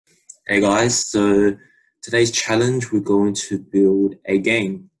Hey guys, so today's challenge, we're going to build a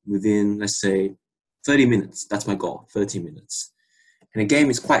game within, let's say, 30 minutes. That's my goal, 30 minutes. And the game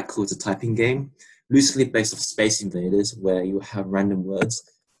is quite cool. It's a typing game, loosely based off Space Invaders, where you have random words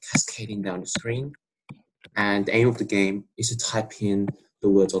cascading down the screen. And the aim of the game is to type in the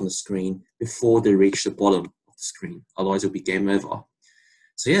words on the screen before they reach the bottom of the screen. Otherwise, it'll be game over.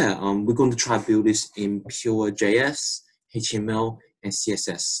 So yeah, we're going to try to build this in pure JS, HTML, and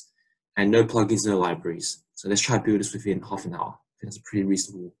CSS. And no plugins, no libraries. So let's try to build this within half an hour. I think that's a pretty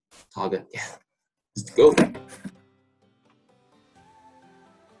reasonable target. Yeah, let's go.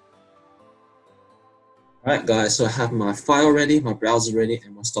 All right, guys, so I have my file ready, my browser ready,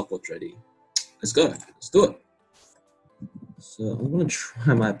 and my stopwatch ready. Let's go, let's do it. So I'm gonna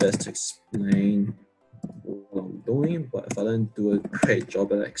try my best to explain what I'm doing, but if I don't do a great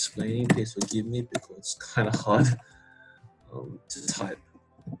job at explaining, please forgive me because it's kind of hard to type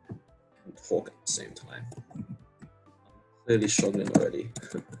and talk at the same time. I'm clearly struggling already.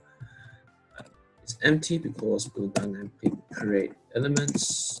 It's empty because we'll dynamically create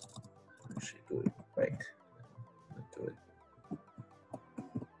elements. Actually do it right. Do it.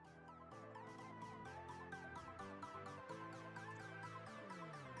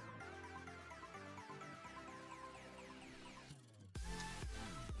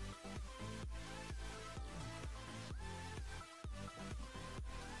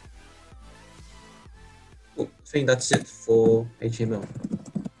 Cool. I think that's it for HTML.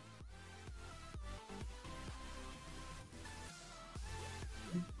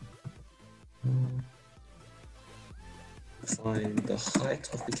 Find the height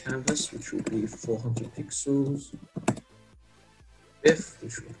of the canvas, which will be 400 pixels. Width,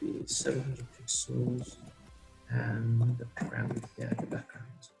 which will be 700 pixels. And the background, the background.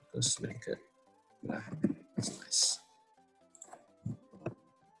 Let's make it black. That's nice.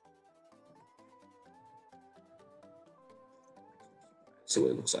 See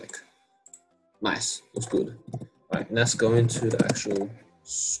what it looks like. Nice, looks good. All right, let's go into the actual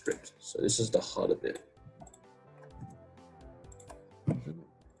script. So this is the harder bit.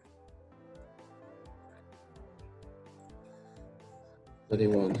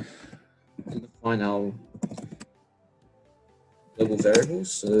 31. Define our global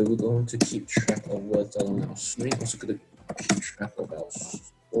variables. So we're going to keep track of words that are on our screen. Also going to keep track of our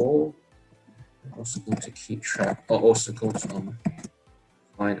score. Also going to keep track. Also going to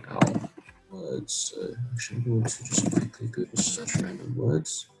find our words. So actually, I'm going to just quickly Google search random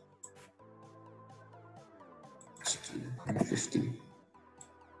words. Let's do 50.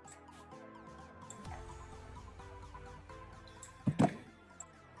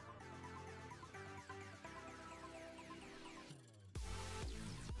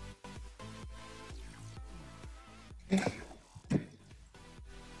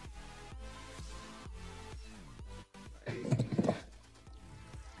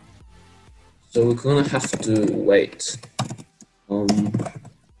 So we're gonna have to wait.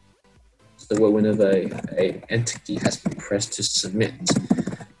 So whenever a enter key has been pressed to submit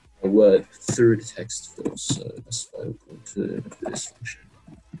a word through the text field. So that's why we're going to do this function.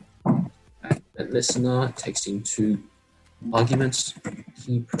 And listener takes in two arguments: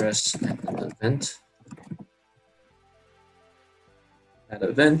 key press and an event. At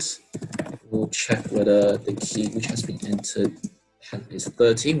event, we'll check whether the key which has been entered is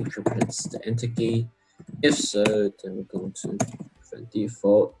 13, which represents the enter key. If so, then we're going to prevent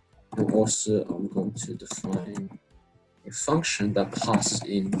default. And also, I'm going to define a function that passes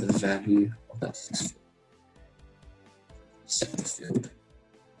in the value of that text field. Set the field.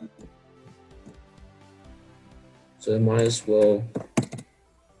 So I might as well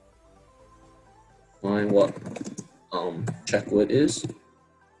find what check word is.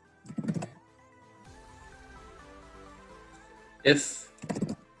 If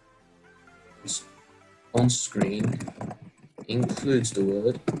on screen includes the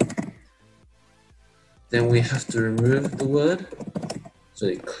word, then we have to remove the word so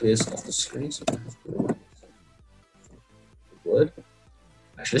it clears off the screen. So we have to remove the word.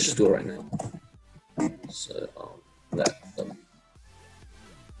 Actually, let's just do it right now. So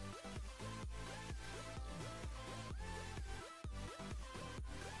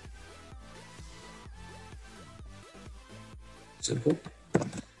simple.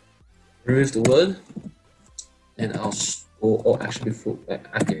 Remove the word, and our score, or actually before,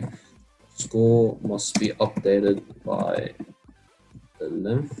 okay, score must be updated by the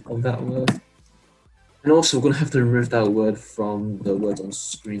length of that word. And also we're gonna have to remove that word from the words on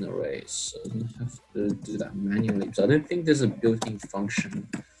screen array. So I'm gonna have to do that manually. So I don't think there's a built-in function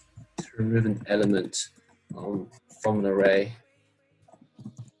to remove an element from an array.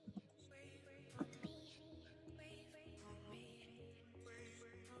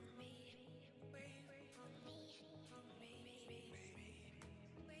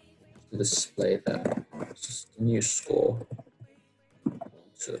 display that just the new score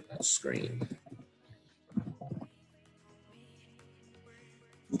to that screen.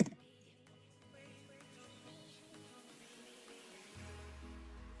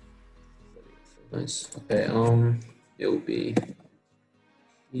 Nice. Okay. It will be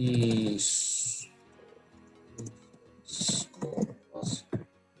score plus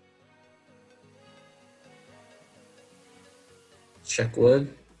check word.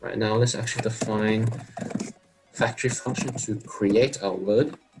 Right now, let's actually define factory function to create our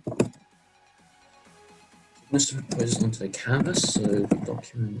word. I'm going to superimpose it onto the canvas. So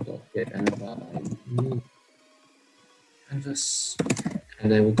document.get new canvas,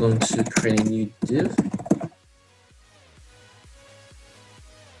 and then we're going to create a new div.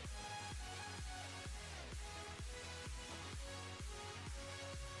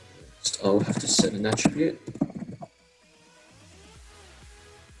 I'll have to set an attribute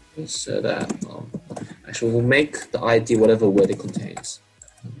so that actually we'll make the ID whatever word it contains.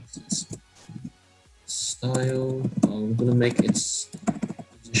 Style, I'm going to make its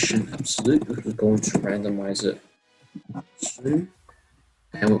position absolute because we're going to randomize it true,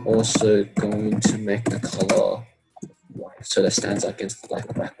 and we're also going to make the color white so that stands out against the black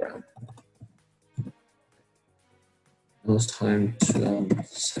background. Now it's time to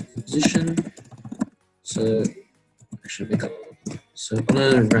set the position. So actually make up. So I'm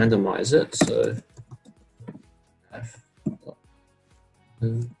going to randomize it. So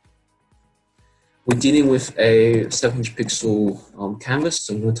we're dealing with a 700 pixel canvas,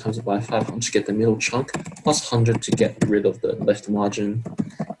 so I'm going to times it by 500 to get the middle chunk, plus 100 to get rid of the left margin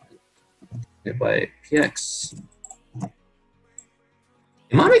by px.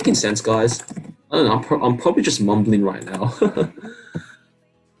 Am I making sense, guys? I don't know, I'm probably just mumbling right now.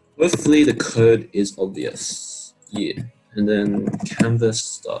 Hopefully the code is obvious. Yeah, and then canvas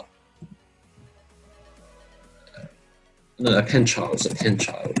start. No, a pen child, it's a pen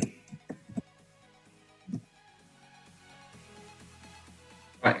child.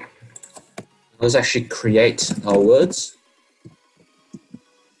 Right, let's actually create our words.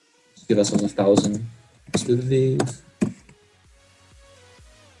 Let's give ourselves 1,000. Let's do these.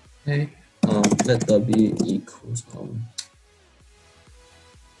 Okay, let w equals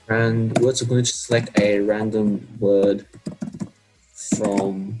and words are going to select a random word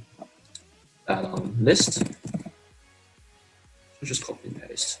from that list. So just copy and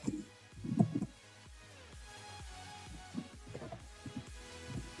paste.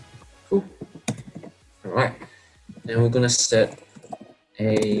 Cool. All right, and we're going to set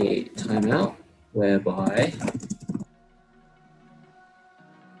a timeout whereby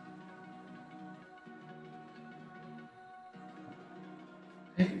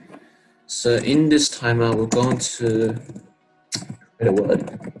so in this timeout, we're going to create a word.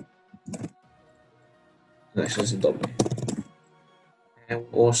 Actually, it's a W. And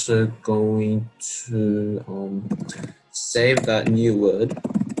we're also going to save that new word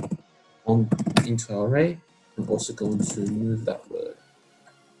into our array. I'm also going to move that word.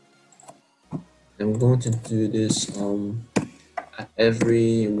 And we're going to do this at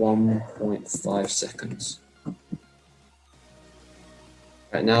every 1.5 seconds.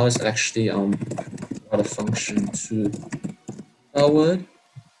 Right now, it's actually add a function to our word.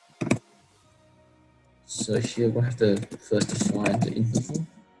 So here we'll have to first define the interval.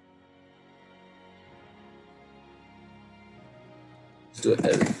 Let's do it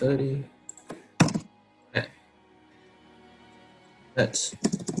every 30. Okay. Let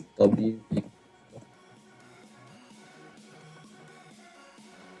w equal.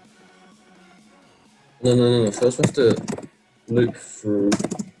 No. First we have to loop through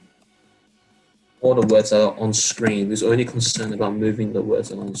all the words that are on screen. We're only concerned about moving the words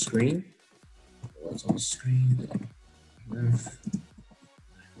that are on screen. Words on screen. Length.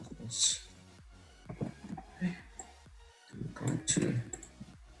 Okay. I'm going to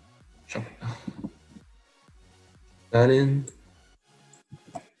chop that in.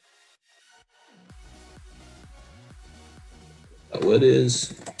 That word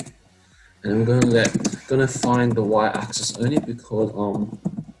is. And I'm gonna find the y-axis only because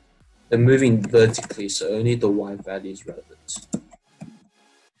they're moving vertically, so only the y value is relevant.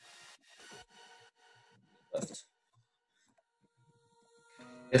 Left.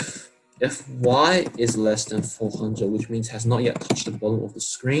 If y is less than 400, which means has not yet touched the bottom of the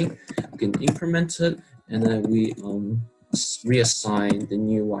screen, we can increment it, and then we reassign the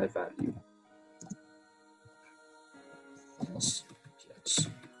new y value. Plus px.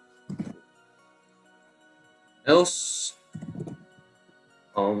 Else,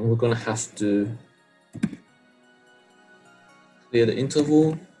 we're going to have to clear the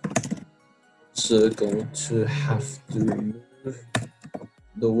interval also going to have to remove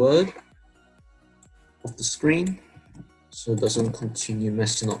the word off the screen so it doesn't continue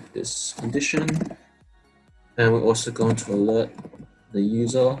messing up this condition. And we're also going to alert the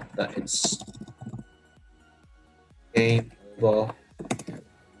user that it's game over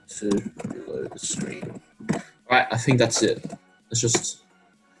to reload the screen. All right, I think that's it. Let's just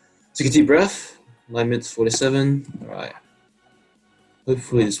take a deep breath. 9 minutes 47. All right.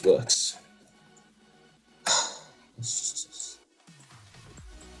 Hopefully this works.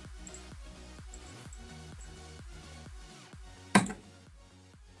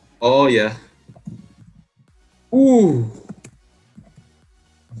 Oh yeah. Ooh.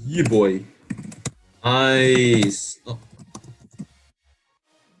 Yeah, boy. Nice. Oh.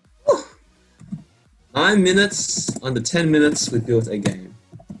 9 minutes, under 10 minutes, we built a game.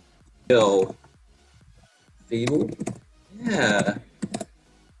 Yo. Feeble? Yeah.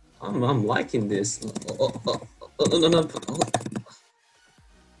 I'm liking this.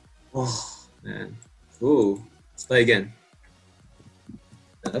 Oh man. Ooh. Let's play again.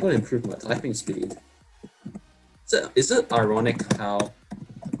 I gotta improve my typing speed. Is it ironic how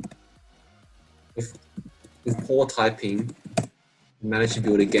with poor typing you manage to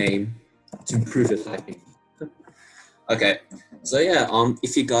build a game to improve your typing? Okay, so yeah,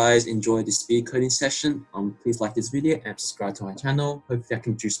 if you guys enjoyed this speed coding session, please like this video and subscribe to my channel. Hopefully I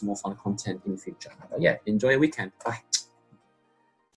can produce more fun content in the future. But yeah, enjoy your weekend. Bye.